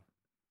complaining?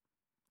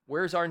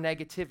 Where's our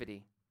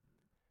negativity?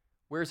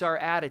 Where's our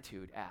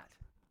attitude at?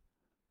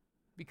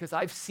 Because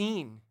I've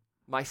seen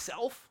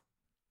myself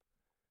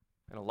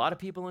and a lot of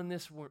people in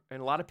this room,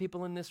 and a lot of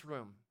people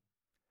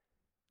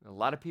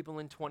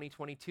in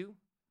 2022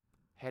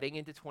 heading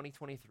into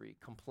 2023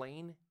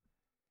 complain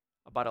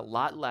about a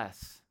lot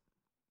less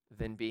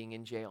than being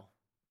in jail.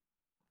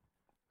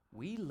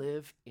 We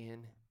live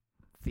in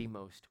the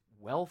most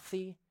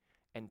wealthy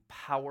and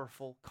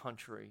powerful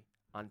country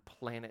on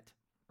planet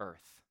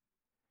Earth.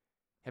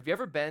 Have you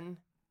ever been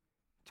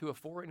to a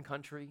foreign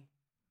country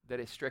that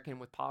is stricken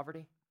with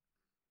poverty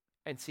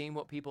and seen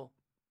what people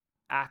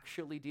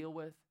actually deal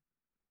with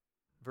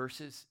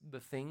versus the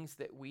things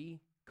that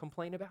we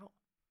complain about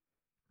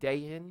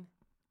day in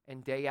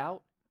and day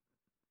out?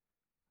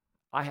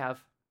 I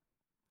have,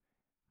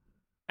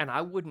 and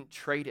I wouldn't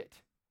trade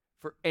it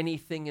for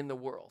anything in the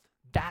world.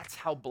 That's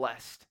how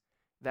blessed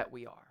that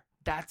we are.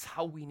 That's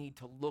how we need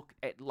to look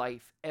at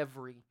life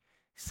every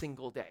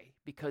single day,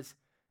 because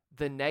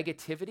the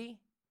negativity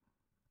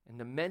and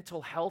the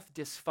mental health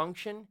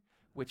dysfunction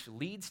which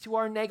leads to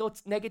our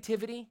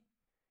negativity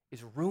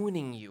is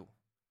ruining you.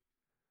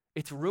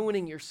 It's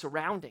ruining your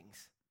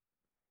surroundings.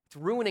 It's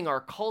ruining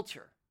our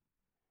culture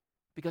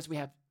because we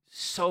have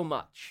so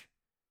much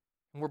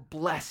and we're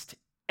blessed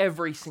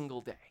every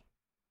single day.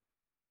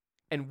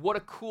 And what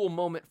a cool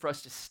moment for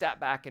us to step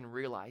back and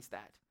realize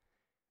that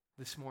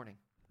this morning.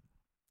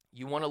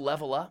 You want to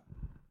level up?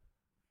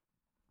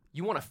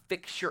 You want to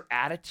fix your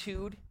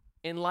attitude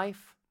in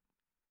life?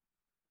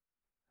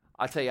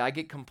 I'll tell you, I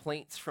get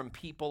complaints from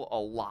people a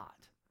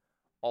lot,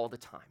 all the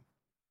time.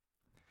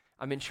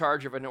 I'm in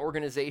charge of an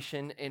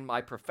organization in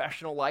my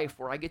professional life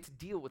where I get to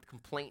deal with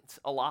complaints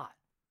a lot.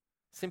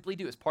 Simply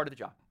do. It's part of the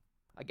job.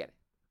 I get it.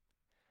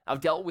 I've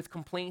dealt with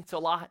complaints a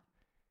lot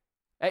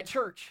at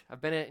church.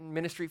 I've been in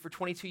ministry for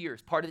 22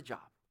 years. Part of the job.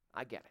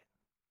 I get it.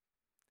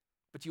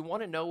 But you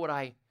want to know what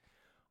I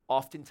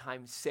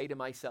oftentimes say to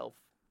myself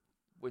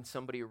when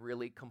somebody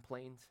really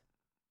complains?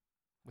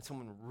 When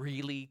someone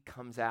really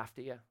comes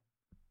after you?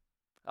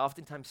 I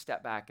oftentimes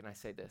step back and I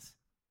say this.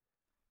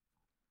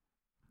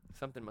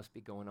 Something must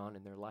be going on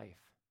in their life.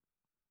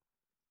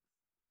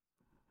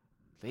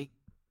 They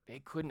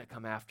couldn't have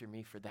come after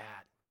me for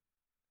that.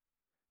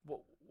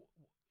 Well,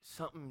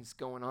 something's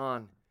going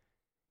on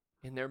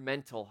in their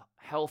mental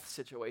health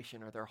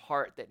situation or their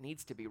heart that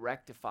needs to be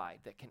rectified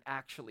that can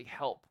actually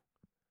help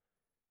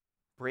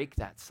break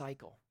that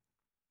cycle.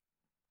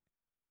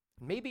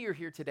 Maybe you're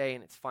here today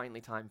and it's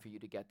finally time for you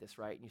to get this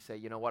right. And you say,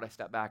 you know what, I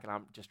step back and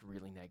I'm just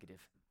really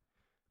negative.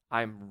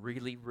 I'm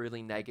really,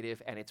 really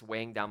negative, and it's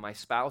weighing down my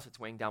spouse, it's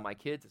weighing down my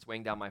kids, it's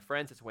weighing down my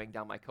friends, it's weighing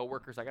down my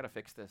coworkers. I got to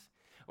fix this.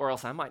 Or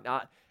else I might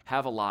not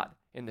have a lot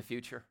in the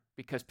future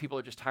because people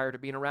are just tired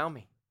of being around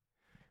me.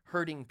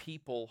 Hurting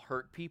people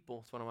hurt people.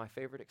 It's one of my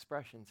favorite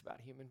expressions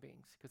about human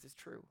beings because it's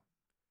true.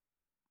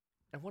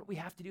 And what we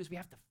have to do is we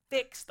have to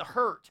fix the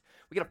hurt.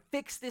 We got to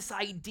fix this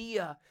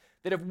idea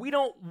that if we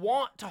don't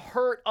want to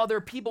hurt other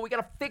people, we got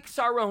to fix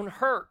our own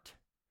hurt,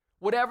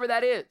 whatever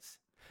that is.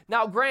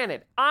 Now,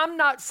 granted, I'm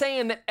not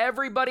saying that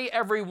everybody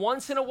every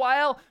once in a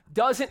while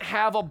doesn't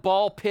have a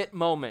ball pit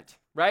moment,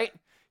 right?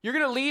 You're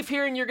going to leave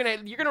here and you're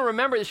going to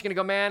remember this. You're going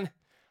to go, man,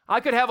 I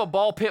could have a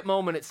ball pit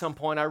moment at some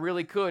point. I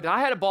really could.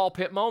 I had a ball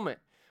pit moment,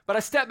 but I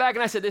stepped back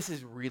and I said, this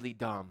is really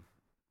dumb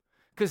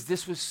because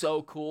this was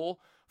so cool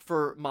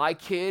for my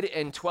kid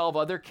and 12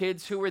 other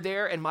kids who were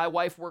there, and my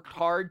wife worked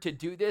hard to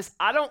do this.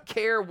 I don't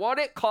care what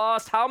it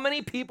costs, how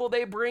many people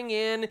they bring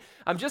in.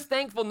 I'm just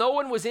thankful no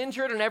one was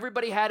injured and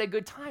everybody had a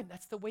good time.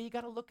 That's the way you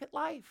got to look at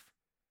life.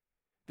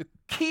 The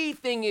key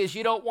thing is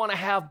you don't want to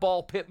have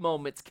ball pit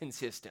moments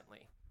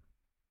consistently.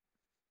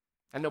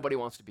 And nobody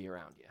wants to be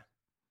around you.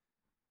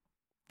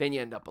 Then you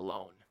end up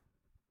alone.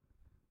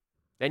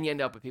 Then you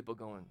end up with people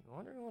going, I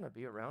wonder if I want to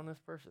be around this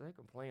person. They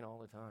complain all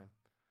the time.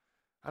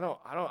 I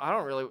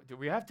don't really, do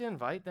we have to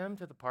invite them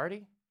to the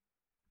party?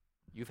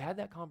 You've had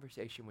that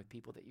conversation with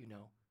people that you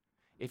know.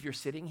 If you're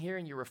sitting here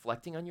and you're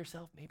reflecting on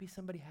yourself, maybe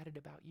somebody had it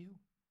about you.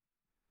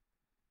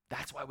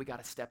 That's why we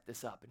got to step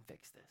this up and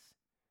fix this.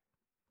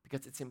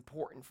 Because it's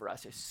important for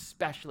us,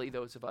 especially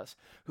those of us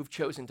who've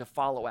chosen to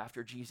follow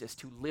after Jesus,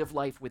 to live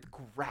life with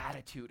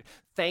gratitude,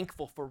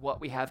 thankful for what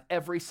we have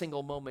every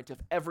single moment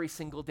of every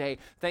single day,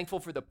 thankful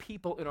for the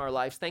people in our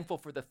lives, thankful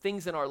for the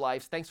things in our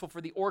lives, thankful for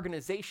the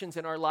organizations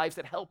in our lives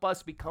that help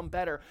us become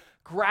better.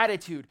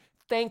 Gratitude,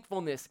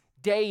 thankfulness,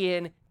 day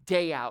in,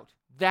 day out.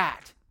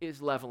 That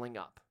is leveling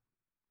up.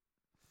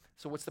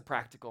 So what's the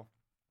practical?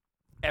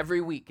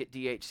 Every week at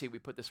DHC, we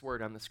put this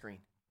word on the screen.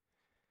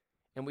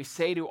 And we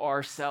say to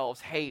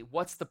ourselves, hey,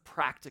 what's the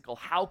practical?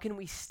 How can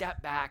we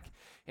step back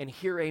and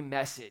hear a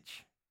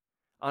message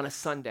on a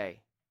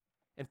Sunday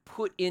and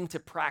put into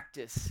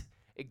practice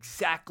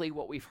exactly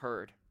what we've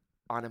heard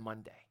on a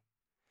Monday?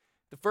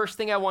 The first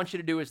thing I want you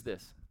to do is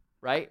this,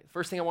 right?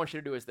 First thing I want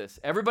you to do is this.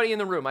 Everybody in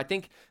the room,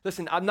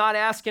 listen, I'm not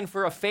asking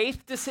for a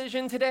faith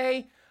decision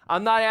today.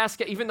 I'm not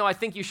asking, even though I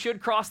think you should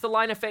cross the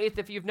line of faith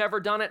if you've never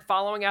done it,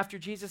 following after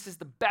Jesus is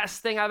the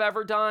best thing I've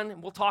ever done.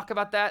 And we'll talk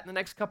about that in the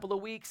next couple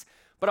of weeks.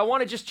 But I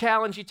want to just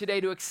challenge you today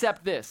to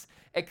accept this.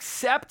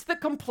 Accept the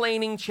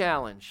complaining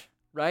challenge,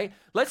 right?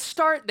 Let's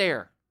start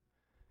there.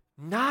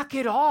 Knock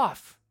it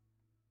off.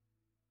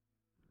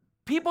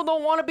 People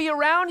don't want to be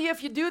around you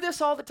if you do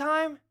this all the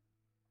time.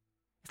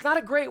 It's not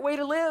a great way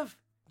to live.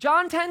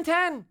 John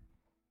 10:10.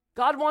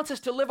 God wants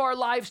us to live our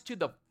lives to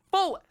the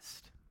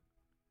fullest.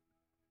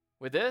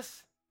 With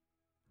this,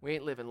 we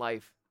ain't living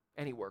life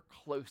anywhere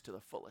close to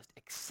the fullest.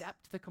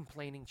 Accept the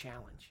complaining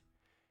challenge.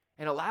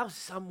 And allow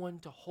someone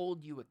to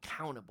hold you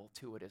accountable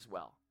to it as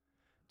well,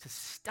 to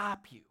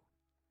stop you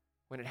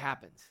when it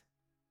happens.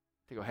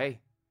 To go,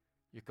 hey,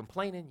 you're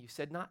complaining. You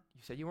said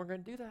you weren't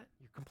going to do that.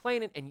 You're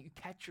complaining, and you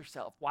catch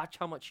yourself. Watch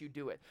how much you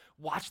do it.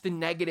 Watch the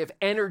negative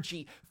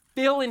energy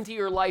fill into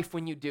your life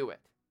when you do it.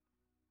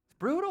 It's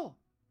brutal.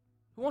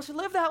 Who wants to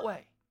live that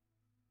way?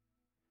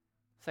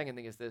 Second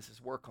thing is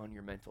work on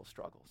your mental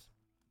struggles.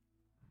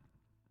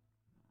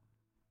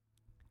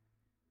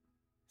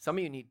 Some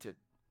of you need to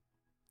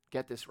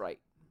get this right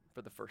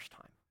for the first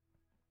time.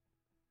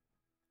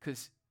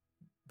 Because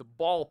the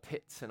ball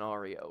pit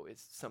scenario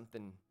is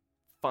something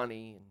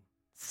funny and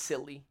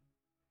silly.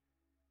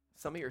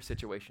 Some of your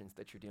situations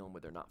that you're dealing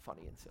with are not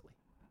funny and silly.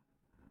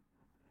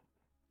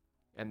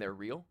 And they're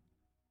real,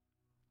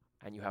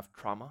 and you have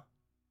trauma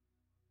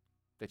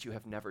that you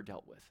have never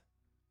dealt with.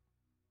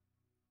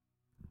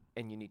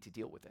 And you need to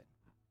deal with it.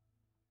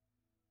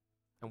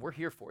 And we're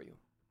here for you.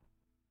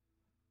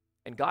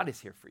 And God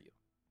is here for you.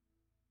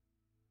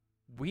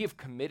 We have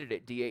committed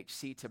at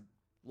DHC to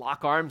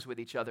lock arms with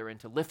each other and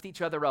to lift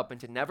each other up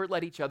and to never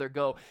let each other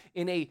go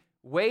in a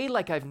way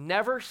like I've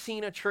never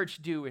seen a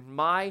church do in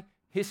my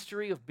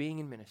history of being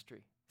in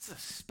ministry. This is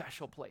a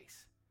special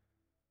place.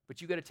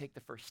 But you got to take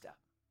the first step.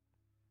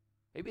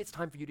 Maybe it's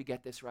time for you to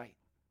get this right.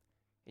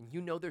 And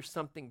you know there's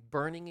something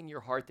burning in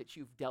your heart that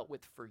you've dealt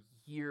with for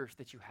years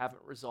that you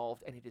haven't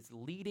resolved, and it is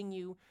leading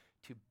you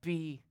to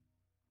be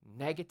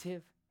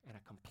negative and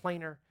a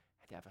complainer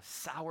and to have a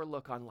sour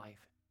look on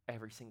life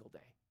every single day.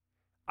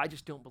 I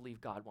just don't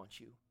believe God wants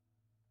you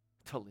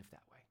to live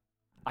that way.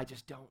 I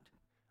just don't.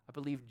 I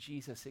believe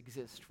Jesus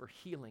exists for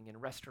healing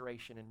and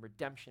restoration and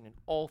redemption and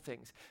all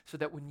things, so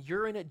that when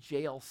you're in a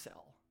jail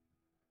cell,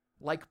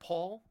 like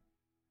Paul,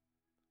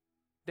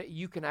 that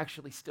you can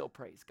actually still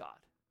praise God.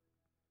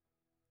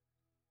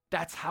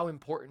 That's how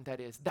important that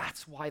is.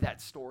 That's why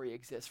that story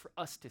exists, for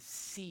us to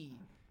see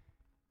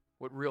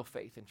what real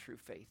faith and true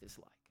faith is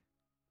like.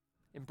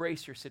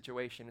 Embrace your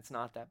situation. It's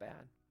not that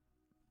bad.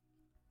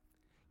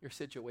 Your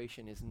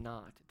situation is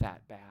not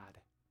that bad.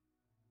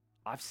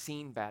 I've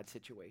seen bad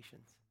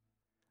situations.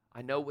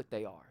 I know what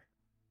they are.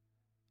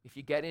 If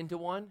you get into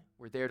one,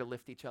 we're there to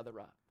lift each other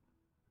up.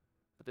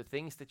 But the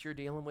things that you're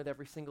dealing with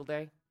every single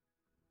day,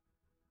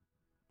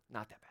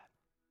 not that bad.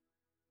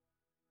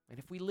 And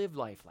if we live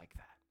life like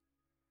that,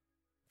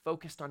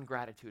 focused on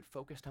gratitude,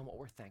 focused on what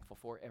we're thankful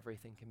for,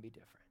 everything can be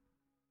different.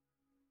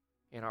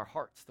 In our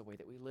hearts, the way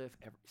that we live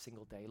every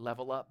single day.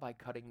 Level up by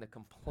cutting the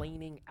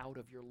complaining out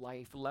of your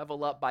life.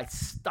 Level up by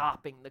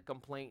stopping the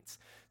complaints.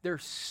 They're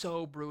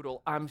so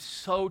brutal. I'm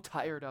so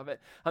tired of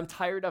it. I'm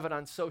tired of it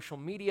on social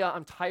media.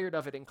 I'm tired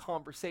of it in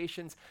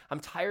conversations. I'm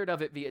tired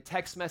of it via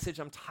text message.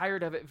 I'm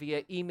tired of it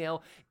via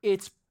email.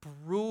 It's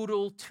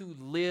brutal to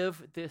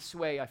live this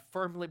way. I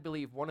firmly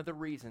believe one of the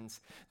reasons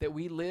that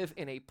we live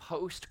in a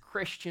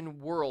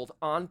post-Christian world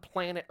on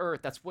planet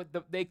Earth, that's what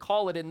they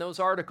call it in those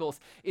articles,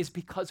 is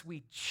because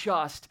we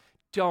just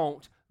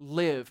don't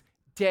live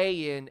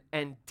day in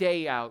and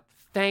day out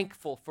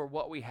thankful for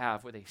what we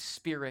have with a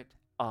spirit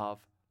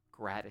of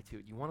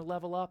gratitude. You want to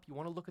level up? You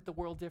want to look at the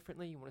world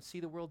differently? You want to see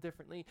the world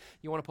differently?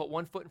 You want to put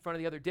one foot in front of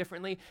the other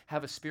differently?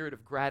 Have a spirit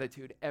of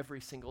gratitude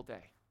every single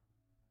day.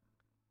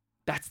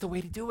 That's the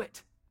way to do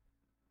it.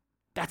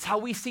 That's how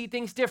we see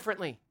things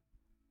differently.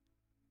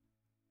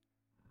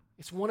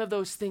 It's one of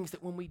those things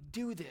that when we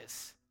do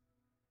this,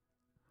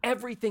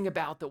 everything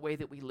about the way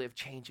that we live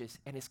changes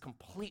and is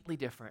completely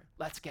different.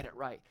 Let's get it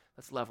right.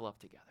 Let's level up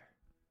together.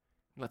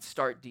 Let's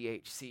start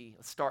DHC.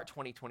 Let's start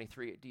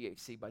 2023 at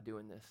DHC by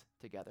doing this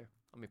together.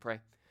 Let me pray.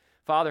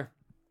 Father,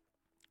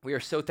 we are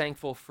so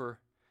thankful for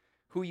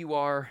who you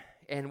are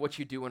and what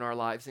you do in our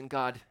lives. And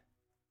God,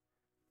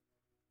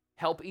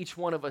 help each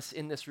one of us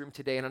in this room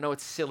today, and I know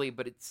it's silly,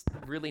 but it's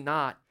really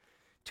not,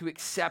 to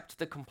accept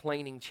the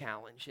complaining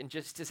challenge and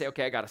just to say,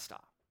 okay, I got to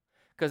stop.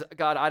 Because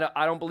God,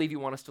 I don't believe you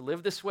want us to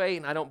live this way,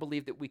 and I don't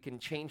believe that we can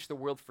change the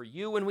world for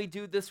you when we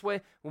do this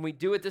way. When we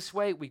do it this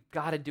way, we've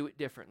got to do it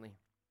differently.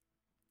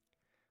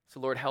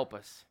 So Lord, help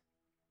us.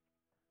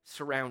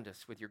 Surround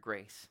us with your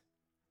grace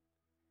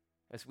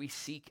as we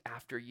seek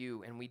after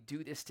you and we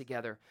do this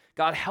together.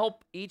 God,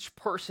 help each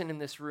person in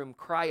this room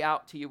cry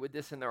out to you with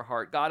this in their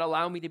heart. God,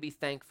 allow me to be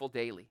thankful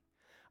daily.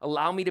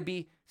 Allow me to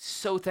be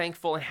so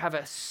thankful and have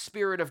a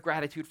spirit of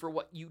gratitude for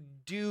what you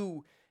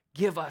do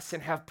give us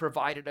and have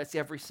provided us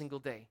every single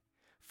day.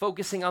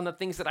 Focusing on the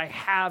things that I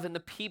have and the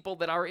people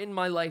that are in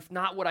my life,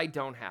 not what I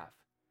don't have.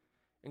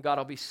 And God,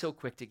 I'll be so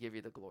quick to give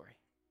you the glory.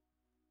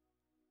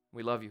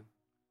 We love you.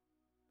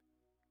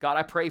 God,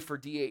 I pray for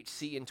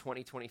DHC in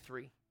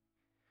 2023.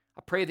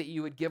 I pray that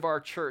you would give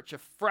our church a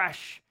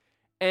fresh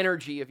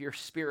energy of your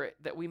spirit,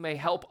 that we may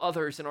help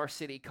others in our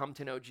city come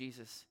to know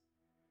Jesus.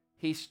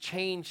 He's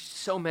changed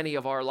so many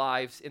of our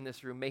lives in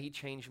this room. May he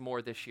change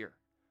more this year.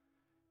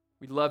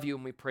 We love you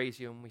and we praise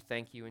you and we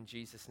thank you in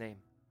Jesus' name.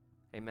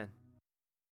 Amen.